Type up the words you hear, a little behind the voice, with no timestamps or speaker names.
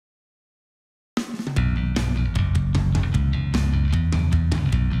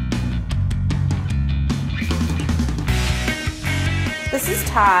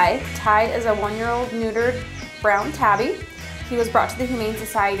Ty. Ty is a 1-year-old neutered brown tabby. He was brought to the Humane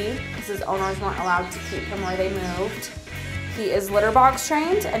Society because his owners weren't allowed to keep him where they moved. He is litter box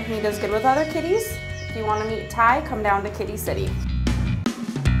trained and he does good with other kitties. If you want to meet Ty, come down to Kitty City.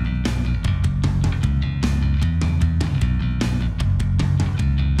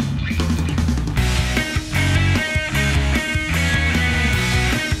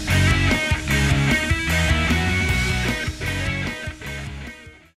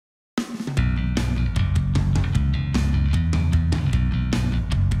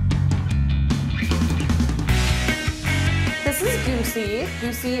 This is Goosey.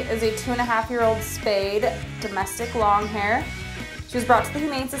 Goosey is a 2.5-year-old spayed domestic long hair. She was brought to the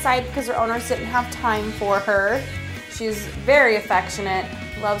Humane Society because her owners didn't have time for her. She's very affectionate,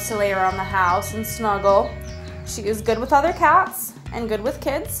 loves to lay around the house and snuggle. She is good with other cats and good with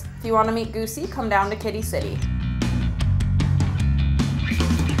kids. If you want to meet Goosey, come down to Kitty City.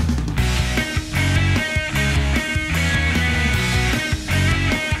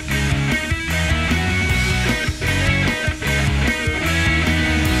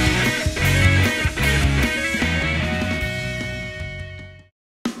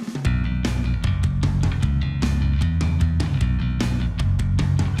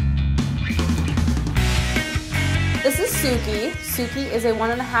 This is Suki. Suki is a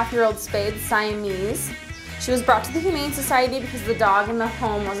 1.5-year-old spayed Siamese. She was brought to the Humane Society because the dog in the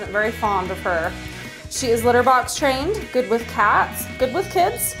home wasn't very fond of her. She is litter box trained, good with cats, good with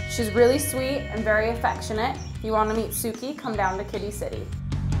kids. She's really sweet and very affectionate. If you want to meet Suki, come down to Kitty City.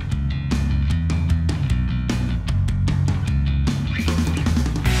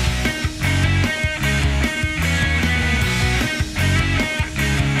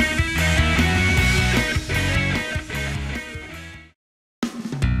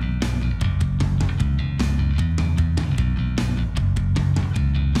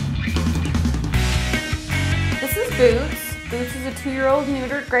 Boots. Boots is a 2-year-old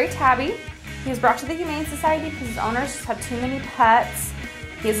neutered gray tabby. He was brought to the Humane Society because his owners just have too many pets.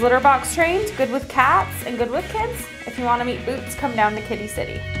 He is litter box trained, good with cats and good with kids. If you want to meet Boots, come down to Kitty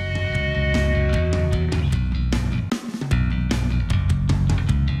City.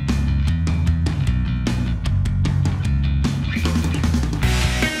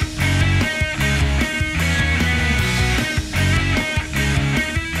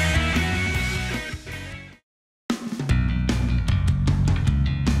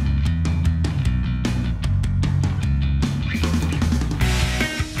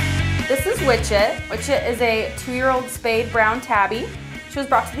 This is Witchit. Witchit is a 2-year-old spayed brown tabby. She was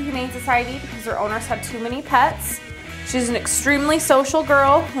brought to the Humane Society because her owners had too many pets. She's an extremely social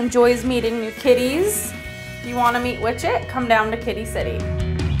girl who enjoys meeting new kitties. If you want to meet Witchit, come down to Kitty City.